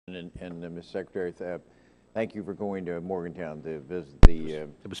And Ms. Secretary, thank you for going to Morgantown to visit the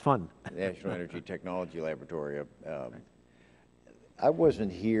It was fun. National Energy Technology Laboratory. I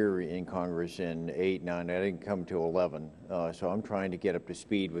wasn't here in Congress in 8, 9, I didn't come till 11, so I'm trying to get up to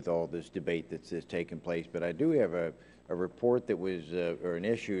speed with all this debate that's taken place. But I do have a report that was, or an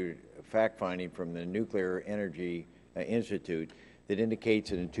issue, fact-finding from the Nuclear Energy Institute that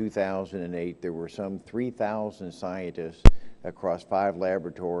indicates that in 2008 there were some 3,000 scientists across 5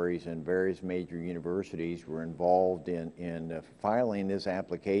 laboratories and various major universities were involved in filing this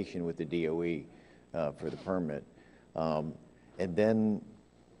application with the DOE for the permit. And then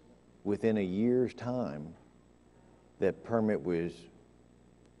within a year's time, that permit was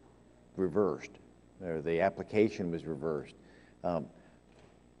reversed, or the application was reversed.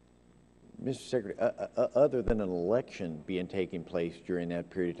 Mr. Secretary, other than an election being taking place during that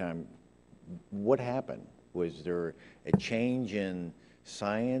period of time, what happened? Was there a change in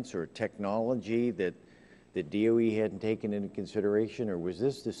science or technology that the DOE hadn't taken into consideration, or was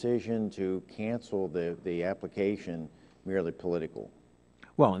this decision to cancel the application merely political?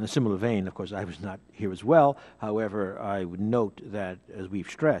 Well, in a similar vein, of course, I was not here as well. However, I would note that, as we've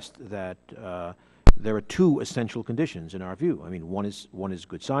stressed, that there are 2 essential conditions in our view. I mean, one is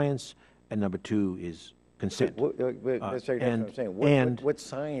good science, and number 2 is consent. That's what I'm saying. What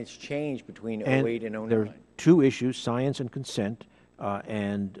science changed between 08 and 09? There are 2 issues, science and consent,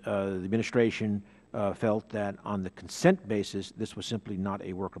 and the administration felt that on the consent basis, this was simply not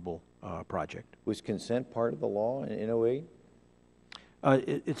a workable project. Was consent part of the law in 08?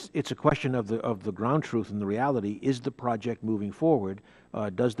 It's a question of the ground truth and the reality. Is the project moving forward?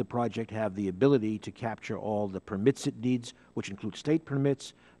 Does the project have the ability to capture all the permits it needs, which include state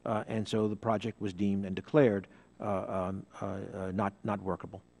permits? And so the project was deemed and declared not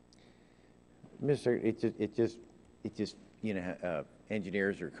workable. Mr. It just you know,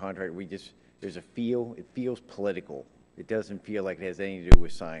 engineers or contractors, there's a feel. It feels political. It doesn't feel like it has anything to do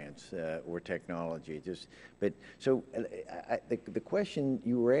with science or technology. The question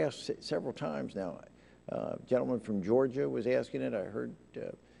you were asked several times now. A gentleman from Georgia was asking it. I heard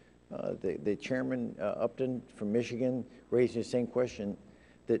the chairman Upton from Michigan raising the same question.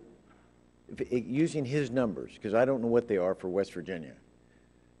 That using his numbers, because I don't know what they are for West Virginia,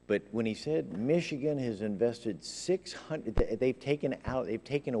 but when he said Michigan has invested 600, they've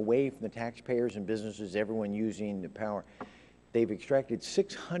taken away from the taxpayers and businesses, everyone using the power, they've extracted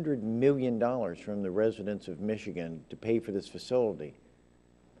 $600 million from the residents of Michigan to pay for this facility.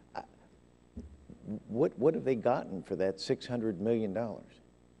 What have they gotten for that $600 million?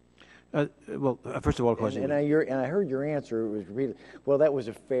 Well, first of all, of course, and I heard your answer. It was really, well, that was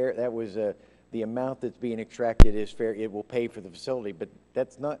the amount that's being extracted is fair. It will pay for the facility, but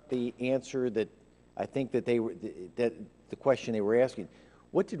that's not the answer that I think that the question they were asking.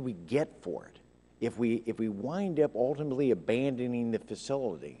 What did we get for it? If we wind up ultimately abandoning the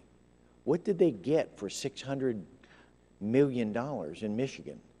facility, what did they get for $600 million in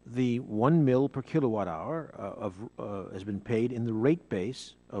Michigan? The 1 mil per kilowatt hour has been paid in the rate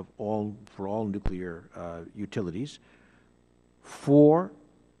base for all nuclear utilities for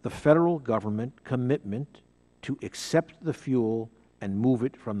the federal government commitment to accept the fuel and move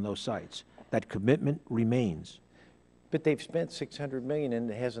it from those sites. That commitment remains. But they've spent $600 million and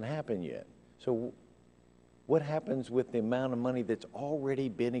it hasn't happened yet. So what happens with the amount of money that's already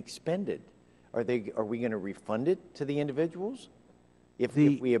been expended? Are we going to refund it to the individuals? If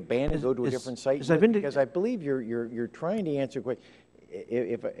we abandon, go to a different site? Because I believe you're trying to answer,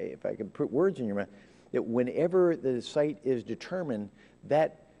 if I can put words in your mouth, that whenever the site is determined,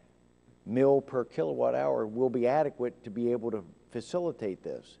 that mil per kilowatt hour will be adequate to be able to facilitate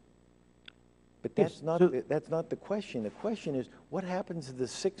this. But that's not the question. The question is, what happens to the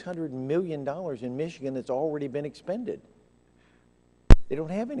 $600 million in Michigan that's already been expended? They don't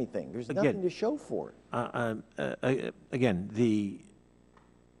have anything. There's nothing to show for it. Again, the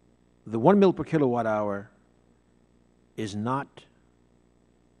 1 mil per kilowatt hour is not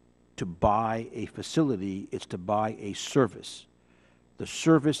to buy a facility, it's to buy a service. The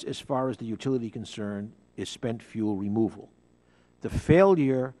service, as far as the utility is concerned, is spent fuel removal. The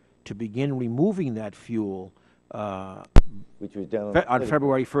failure to begin removing that fuel which was done on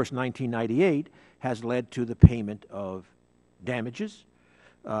February 1st, 1998, has led to the payment of damages.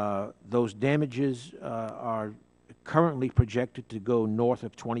 Those damages are currently projected to go north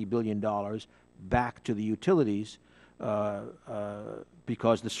of $20 billion back to the utilities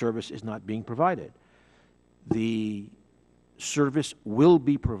because the service is not being provided. The service will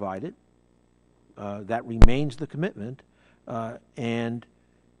be provided. That remains the commitment. And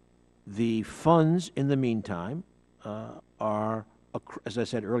the funds, in the meantime, are as I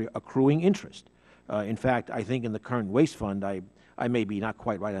said earlier, accruing interest. In fact, I think in the current waste fund, I may be not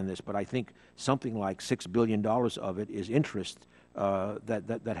quite right on this, but I think something like $6 billion of it is interest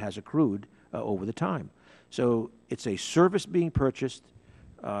that has accrued over the time. So it's a service being purchased.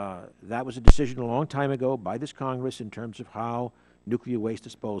 That was a decision a long time ago by this Congress in terms of how nuclear waste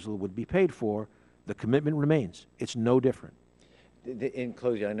disposal would be paid for. The commitment remains. It's no different. In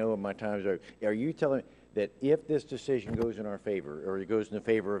closing, I know my time's over. Are you telling me that if this decision goes in our favor, or it goes in the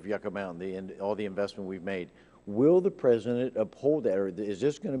favor of Yucca Mountain, and all the investment we've made, will the president uphold that, or is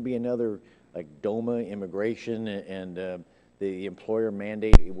this going to be another like DOMA immigration and the employer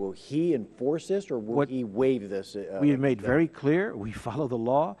mandate? Will he enforce this, or will he waive this? We have made very clear we follow the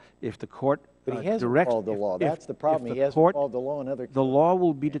law. If the court but he hasn't followed the law. That's the problem. He hasn't followed the law in other cases. The law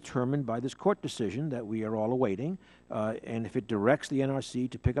will be determined by this court decision that we are all awaiting, and if it directs the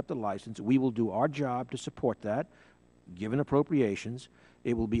NRC to pick up the license, we will do our job to support that, given appropriations.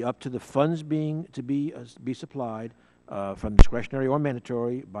 It will be up to the funds to be supplied from discretionary or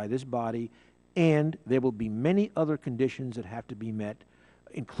mandatory by this body, and there will be many other conditions that have to be met,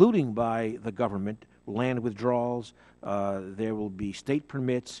 including by the government, land withdrawals, there will be state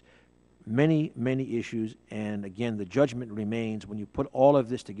permits, many, many issues, and again, the judgment remains when you put all of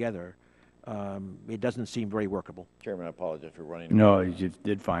this together, it doesn't seem very workable. Chairman, I apologize for running. No, you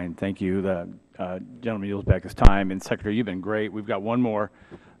did fine. Thank you. The gentleman yields back his time. And Secretary, you've been great. We've got one more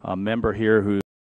member here who's